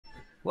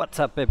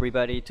What's up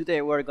everybody?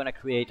 Today we're gonna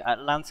create a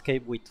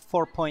landscape with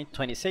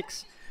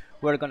 4.26.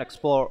 We're gonna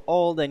explore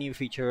all the new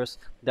features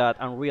that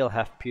Unreal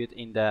have put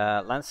in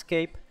the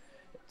landscape.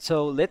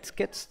 So let's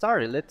get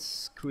started.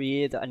 Let's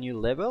create a new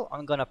level.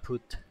 I'm gonna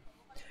put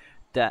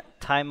the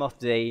time of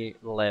day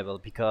level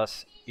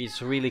because it's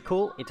really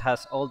cool. It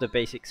has all the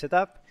basic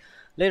setup.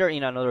 Later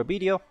in another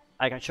video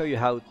I can show you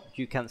how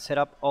you can set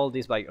up all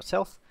this by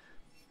yourself.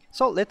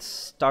 So let's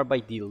start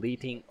by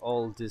deleting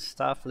all this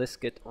stuff. Let's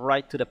get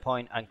right to the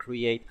point and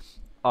create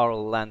our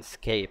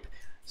landscape.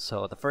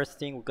 So the first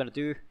thing we're gonna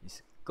do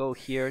is go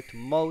here to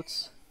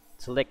modes,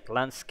 select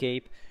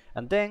landscape,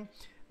 and then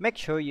make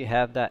sure you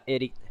have the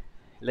edit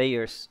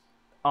layers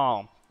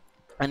on.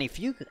 And if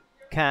you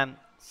can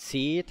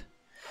see it,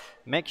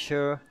 make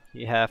sure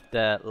you have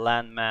the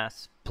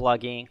Landmass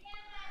plugin.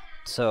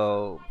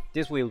 So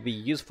this will be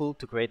useful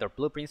to create our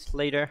blueprints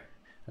later.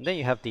 And then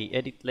you have the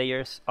edit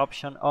layers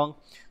option on.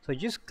 So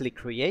just click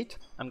create.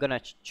 I'm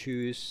gonna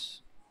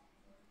choose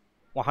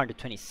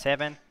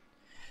 127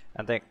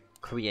 and then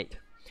create.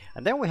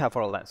 And then we have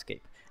our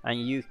landscape.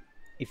 And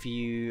if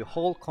you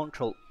hold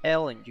Ctrl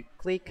L and you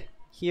click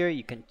here,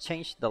 you can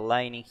change the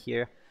lighting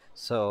here.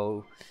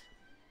 So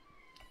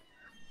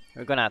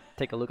we're gonna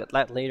take a look at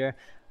that later.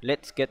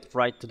 Let's get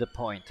right to the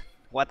point.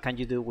 What can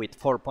you do with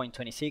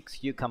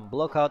 4.26? You can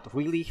block out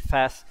really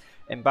fast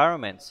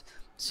environments.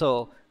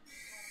 So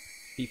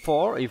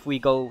before, if we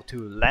go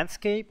to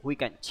landscape, we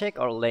can check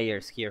our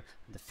layers here.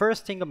 The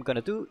first thing I'm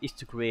gonna do is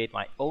to create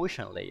my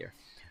ocean layer.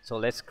 So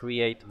let's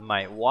create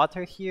my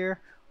water here.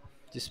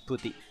 Just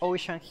put the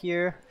ocean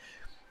here.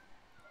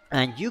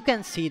 And you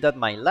can see that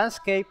my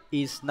landscape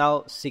is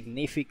now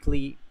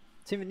significantly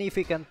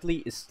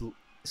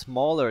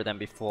smaller than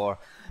before,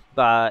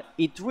 but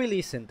it really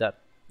isn't that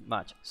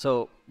much.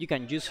 So you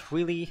can just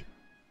really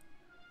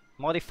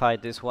modify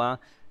this one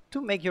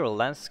to make your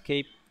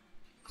landscape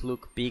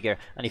look bigger.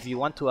 And if you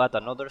want to add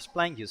another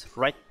spline, just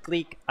right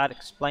click, add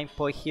spline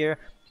point here.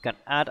 You can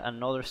add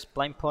another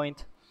spline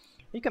point.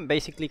 You can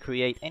basically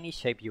create any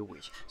shape you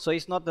wish. So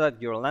it's not that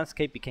your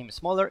landscape became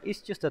smaller, it's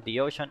just that the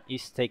ocean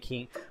is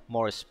taking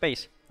more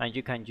space, and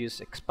you can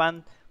just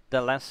expand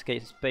the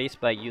landscape space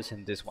by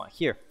using this one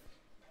here.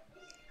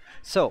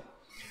 So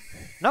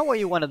now what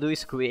you want to do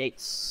is create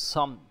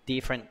some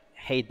different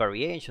height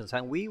variations,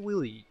 and we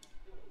will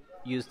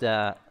use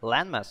the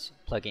Landmass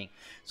plugin.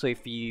 So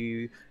if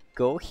you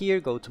go here,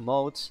 go to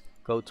modes,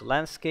 go to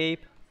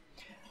landscape,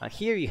 and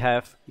here you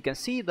can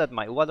see that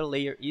my water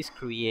layer is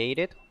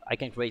created. I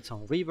can create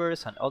some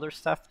rivers and other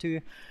stuff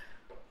too,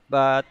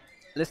 but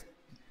let's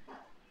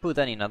put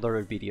that in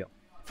another video.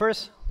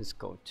 First, let's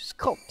go to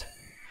sculpt,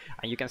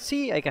 and you can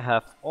see I can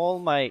have all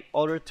my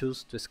other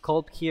tools to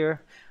sculpt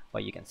here,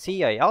 but you can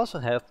see I also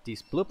have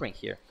this blueprint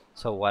here.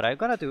 So what I'm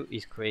gonna do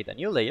is create a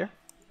new layer.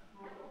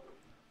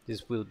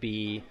 This will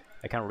be,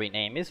 I can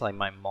rename it like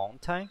my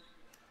mountain.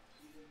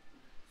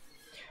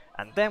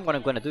 And then what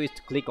I'm going to do is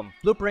to click on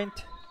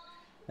blueprint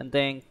and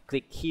then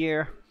click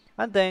here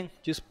and then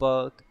just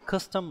put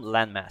custom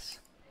landmass.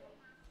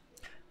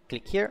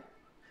 Click here,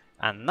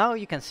 and now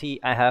you can see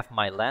I have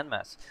my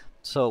landmass.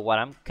 So what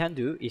I can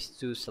do is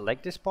to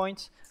select these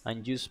points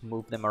and just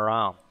move them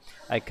around.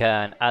 I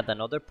can add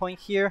another point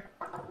here,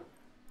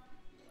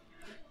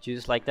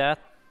 just like that.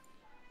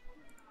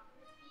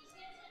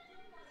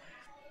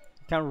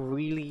 You can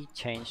really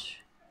change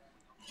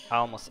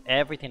almost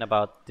everything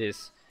about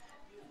this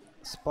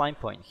spline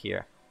point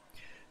here.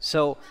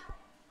 So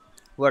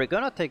we're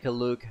gonna take a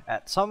look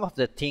at some of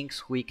the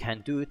things we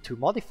can do to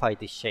modify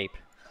this shape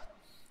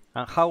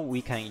and how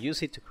we can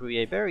use it to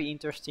create very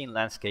interesting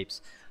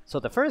landscapes. So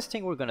the first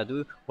thing we're gonna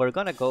do, we're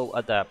gonna go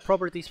at the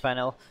properties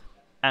panel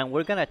and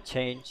we're gonna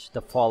change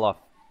the Falloff.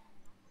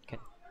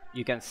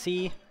 You can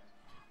see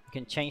you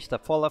can change the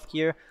Falloff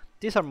here.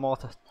 These are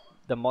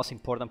the most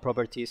important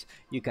properties.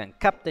 You can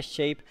cap the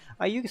shape,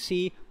 and you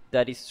see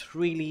that it's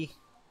really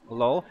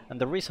low, and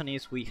the reason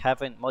is we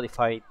haven't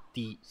modified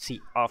the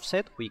Z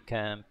offset. We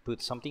can put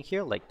something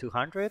here like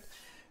 200,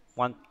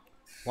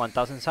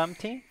 1000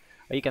 something.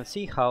 You can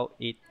see how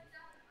it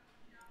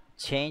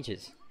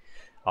changes.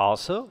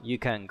 Also, you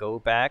can go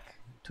back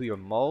to your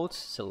modes,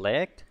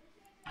 select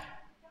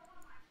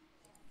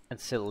and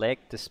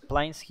select the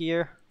splines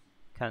here.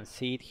 Can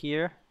see it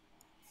here.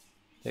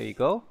 There you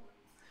go.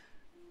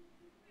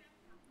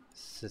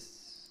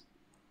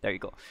 There you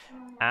go.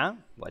 And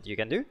what you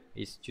can do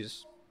is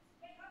just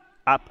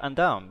up and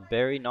down,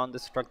 very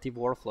non-destructive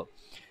workflow.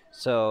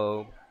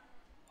 So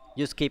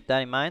just keep that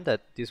in mind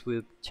that this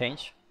will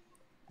change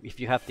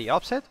if you have the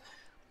offset.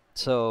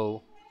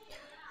 So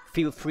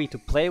feel free to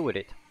play with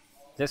it.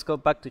 Let's go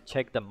back to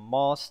check the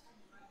most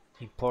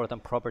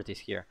important properties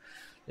here.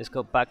 Let's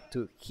go back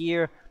to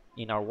here.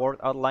 In our world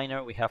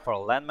outliner we have our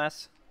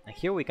landmass, and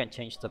here we can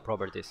change the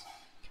properties.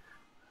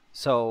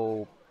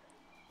 So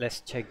let's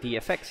check the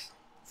effects.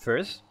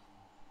 First,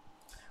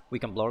 we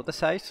can blur the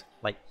size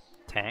like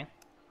 10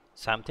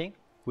 something.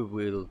 We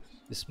will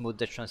smooth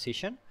the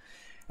transition,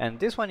 and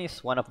this one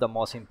is one of the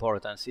most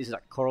important. It's a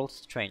curl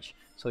strange,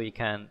 so you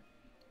can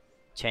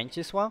change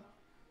this one.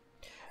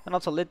 And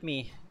also let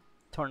me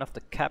turn off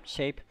the cap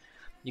shape.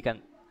 You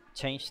can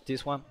change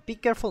this one. Be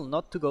careful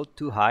not to go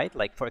too high,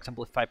 like for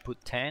example if I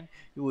put 10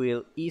 you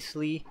will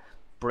easily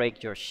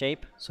break your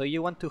shape, so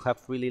you want to have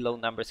really low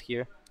numbers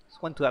here.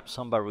 Just want to have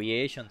some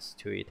variations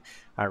to it,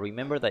 and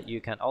remember that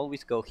you can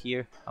always go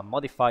here and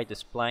modify the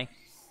spline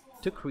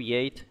to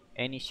create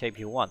any shape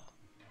you want.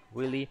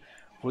 Really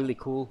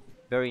cool,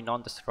 very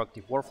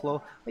non-destructive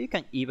workflow. Or you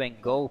can even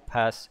go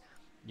past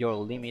your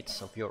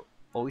limits of your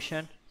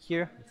ocean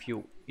here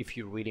if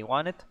you really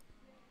want it.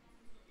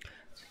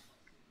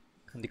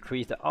 Can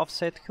decrease the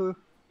offset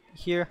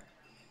here.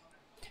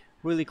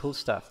 Really cool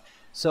stuff.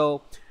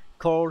 So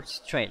chord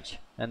strange,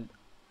 and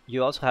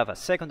you also have a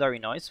secondary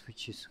noise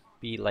which is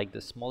be like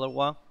the smaller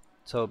one,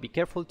 so be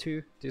careful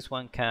too. This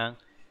one can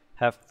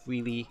have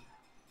really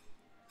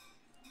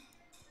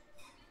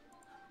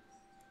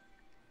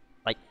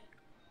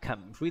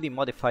can really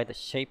modify the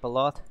shape a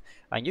lot,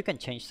 and you can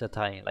change the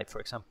timing, like for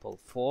example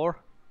 4,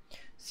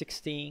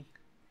 16,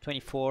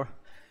 24.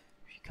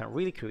 You can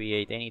really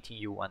create anything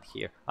you want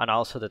here, and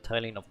also the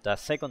tiling of the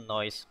second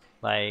noise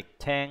like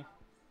 10,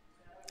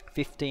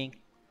 15.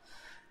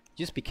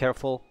 Just be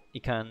careful,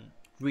 it can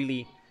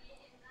really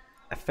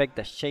affect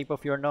the shape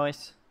of your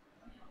noise,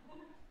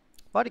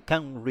 but it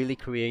can really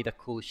create a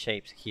cool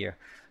shapes here.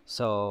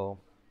 So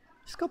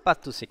let's go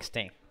back to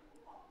 16.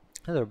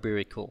 They're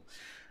very cool.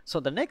 So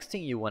the next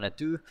thing you want to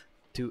do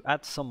to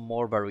add some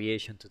more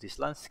variation to this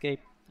landscape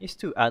is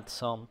to add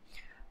some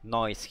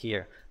noise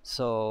here.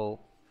 So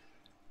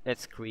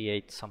let's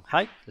create some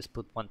height. Let's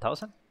put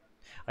 1000.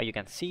 You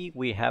can see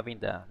we having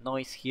the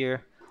noise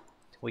here.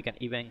 We can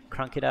even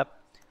crank it up,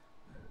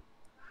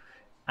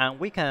 and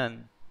we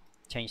can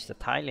change the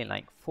tiling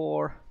like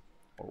 4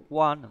 or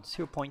 1 and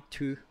 0.2.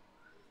 You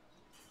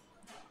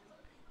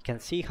can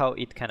see how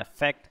it can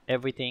affect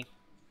everything.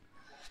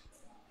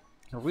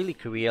 Really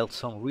create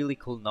some really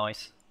cool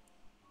noise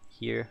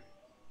here.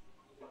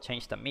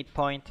 Change the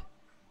midpoint,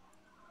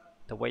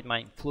 the weight my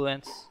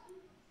influence.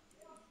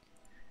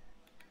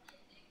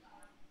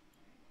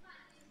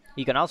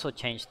 You can also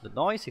change the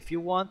noise if you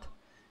want.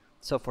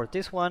 So for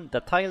this one, the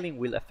tiling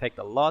will affect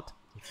a lot.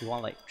 If you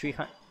want like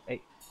 300,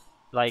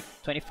 like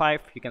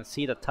 25, you can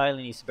see the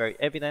tiling is very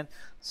evident.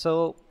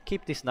 So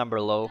keep this number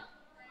low.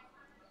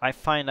 I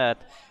find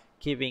that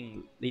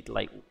giving it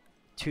like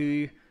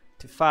 2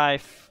 to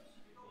 5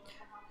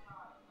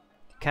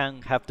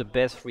 can have the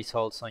best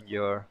results on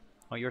your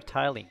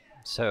tiling.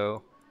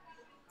 So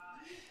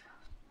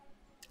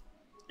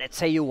let's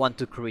say you want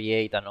to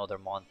create another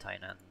mountain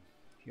and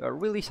you are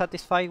really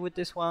satisfied with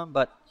this one,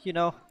 but you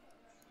know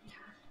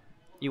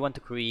you want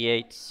to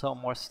create some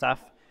more stuff.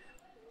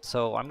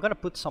 So I'm gonna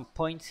put some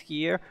points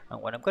here,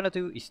 and what I'm gonna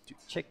do is to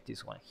check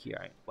this one here.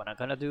 And what I'm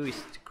gonna do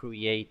is to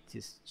create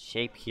this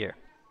shape here.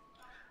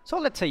 So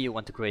let's say you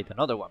want to create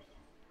another one.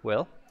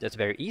 Well, that's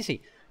very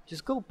easy.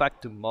 Just go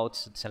back to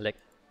modes and select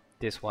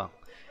this one.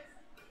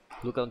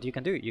 Look what you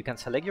can do. You can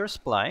select your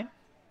spline,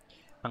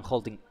 and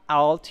holding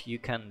Alt you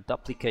can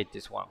duplicate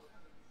this one.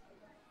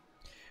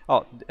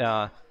 Oh,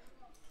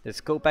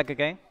 let's go back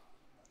again.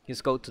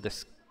 Just go to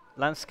this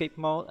landscape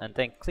mode and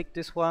then click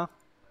this one,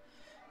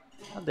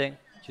 and then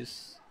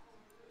just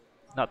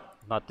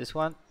not this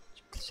one.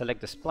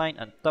 Select the spline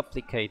and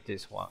duplicate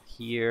this one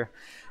here,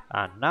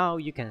 and now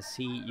you can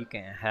see you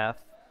can have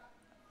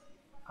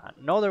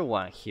another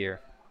one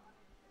here.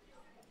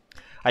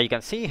 You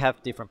can see you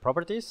have different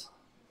properties,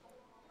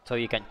 so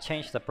you can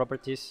change the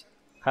properties,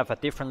 have a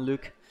different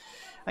look,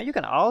 and you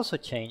can also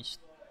change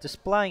the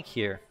spline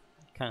here.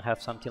 You can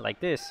have something like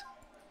this.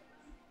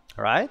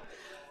 Alright,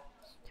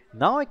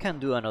 now I can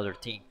do another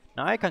thing.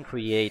 Now I can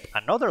create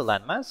another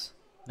landmass.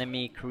 Let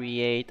me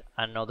create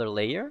another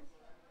layer,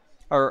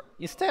 or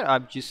instead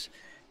I'm just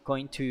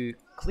going to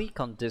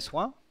click on this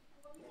one,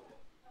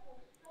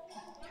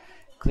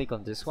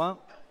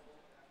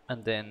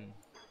 and then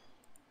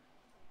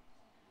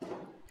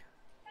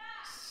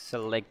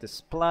select the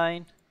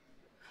spline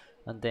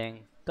and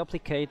then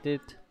duplicate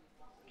it.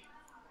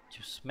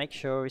 Just make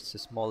sure it's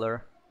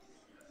smaller,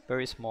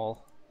 very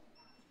small.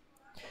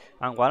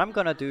 And what I'm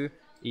gonna do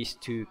is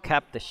to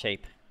cap the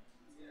shape.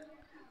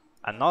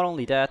 And not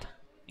only that,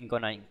 I'm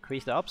gonna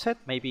increase the offset,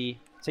 maybe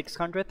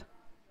 600.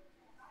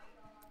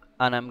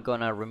 And I'm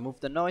gonna remove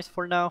the noise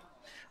for now.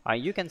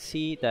 And you can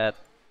see that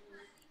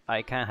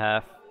I can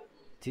have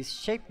this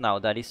shape now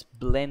that is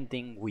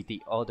blending with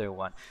the other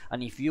one.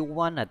 And if you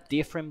want a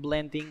different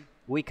blending,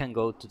 we can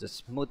go to the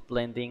smooth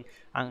blending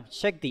and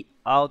check the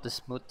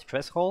smooth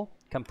threshold.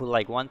 You can put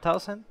like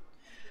 1000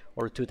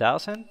 or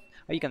 2000.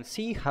 You can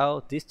see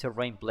how this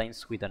terrain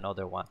blends with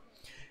another one.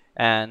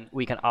 And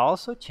we can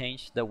also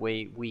change the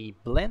way we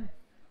blend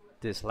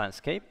this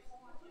landscape.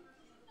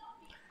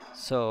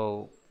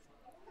 So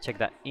check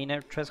that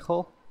inner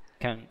threshold,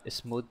 can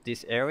smooth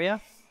this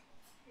area.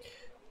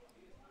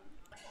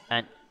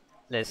 And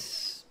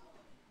let's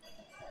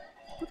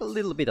put a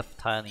little bit of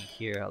tiling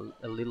here,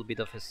 a little bit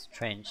of a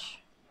strange.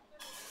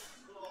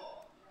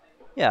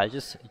 Yeah,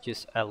 just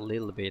a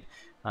little bit.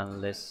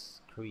 And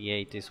let's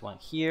create this one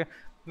here.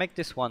 Make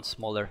this one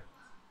smaller.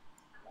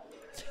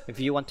 If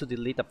you want to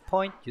delete a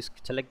point, just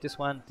select this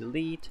one,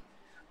 delete,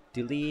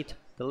 delete.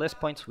 The less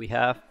points we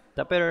have,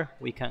 the better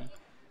we can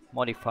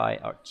modify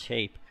our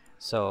shape.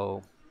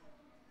 So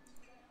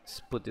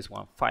let's put this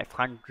one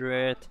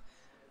 500.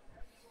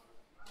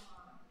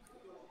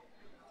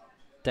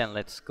 Then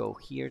let's go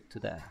here to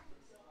the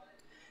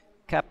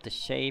cap the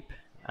shape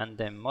and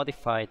then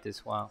modify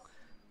this one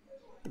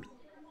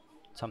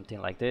something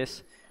like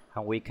this,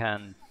 and we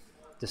can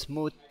the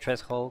smooth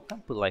threshold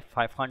can put like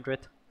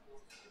 500.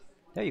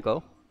 There you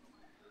go,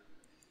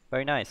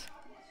 very nice.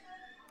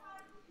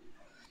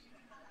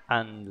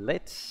 And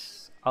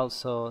let's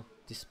also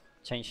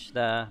change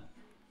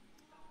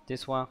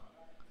this one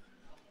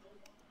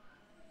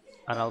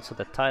and also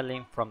the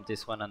tiling from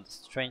this one and the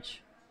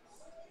strange.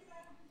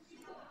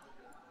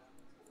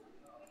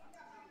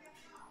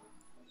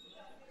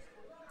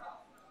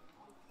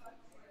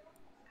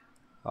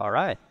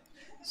 Alright,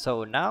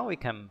 so now we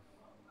can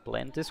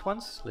blend these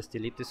ones. Let's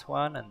delete this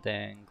one and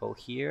then go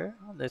here.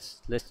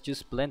 Let's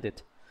just blend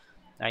it.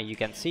 Now you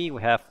can see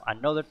we have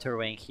another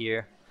terrain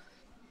here.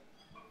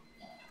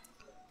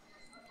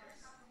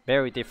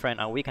 Very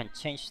different, and we can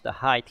change the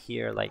height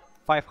here like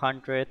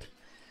 500.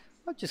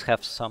 I'll just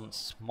have some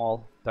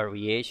small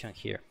variation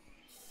here.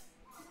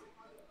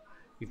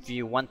 If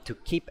you want to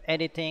keep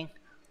editing,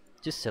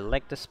 just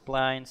select the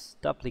splines,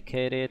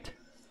 duplicate it,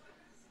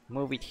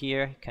 move it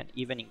here. You can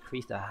even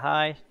increase the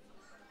height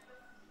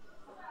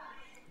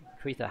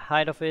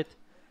of it,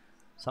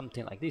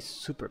 something like this,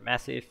 super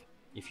massive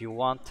if you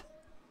want.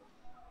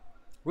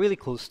 Really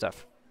cool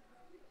stuff.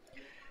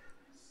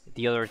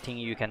 The other thing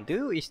you can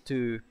do is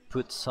to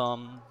put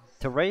some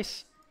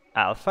terrace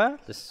alpha.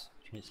 This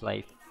is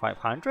like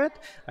 500.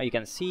 You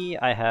can see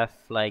I have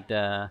like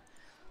the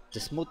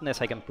smoothness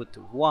I can put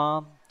to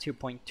 1,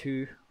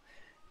 2.2.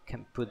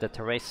 Can put the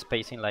terrace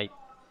spacing like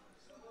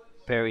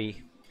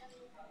very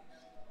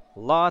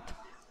lot.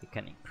 We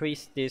can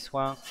increase this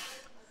one.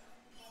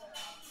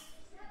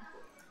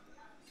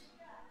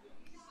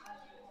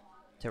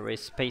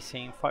 Terrace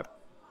spacing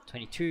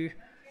 522.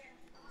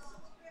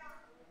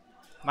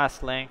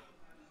 Mask length.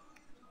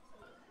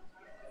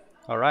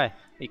 Alright,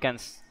 we can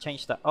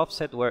change the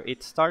offset where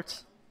it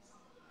starts.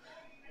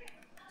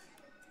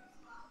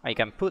 I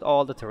can put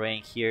all the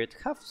terrain here to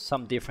have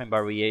some different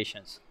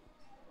variations.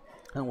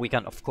 And we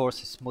can of course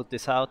smooth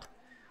this out.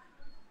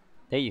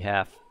 There you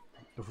have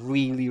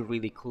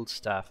really cool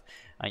stuff.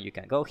 And you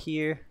can go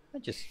here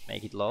and just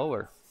make it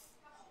lower.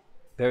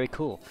 Very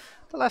cool.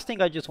 The last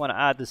thing I just want to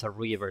add is a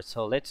river.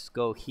 So let's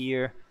go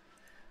here.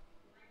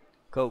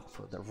 Go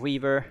for the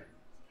river.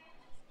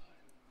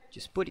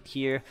 Just put it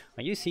here,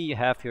 and you see you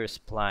have your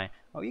spline.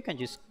 Or you can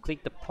just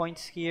click the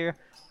points here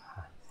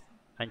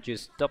and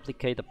just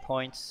duplicate the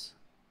points.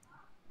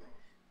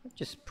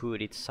 Just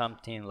put it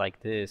something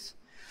like this.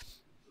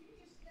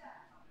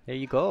 There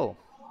you go.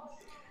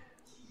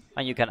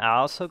 And you can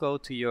also go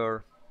to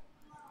your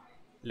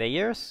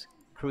layers,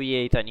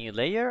 create a new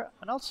layer,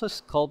 and also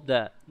sculpt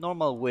the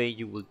normal way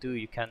you will do.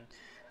 You can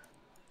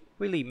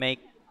really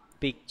make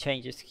big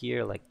changes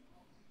here, like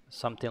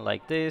something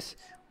like this.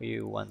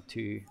 You want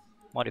to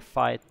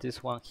modify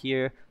this one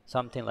here,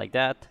 something like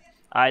that.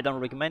 I don't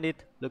recommend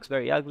it, looks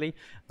very ugly,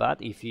 but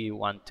if you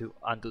want to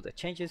undo the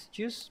changes,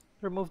 just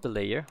remove the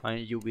layer and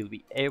you will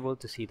be able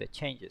to see the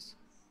changes.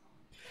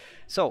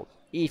 So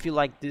if you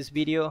like this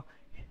video,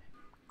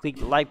 click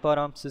the like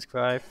button,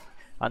 subscribe,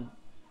 and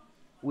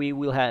we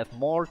will have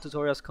more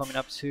tutorials coming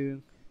up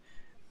soon.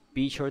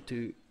 Be sure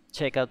to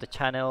check out the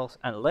channels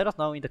and let us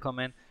know in the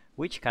comment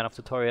which kind of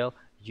tutorial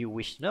you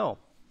wish to know,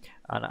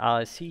 and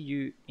I'll see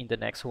you in the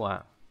next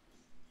one.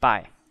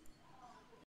 Bye.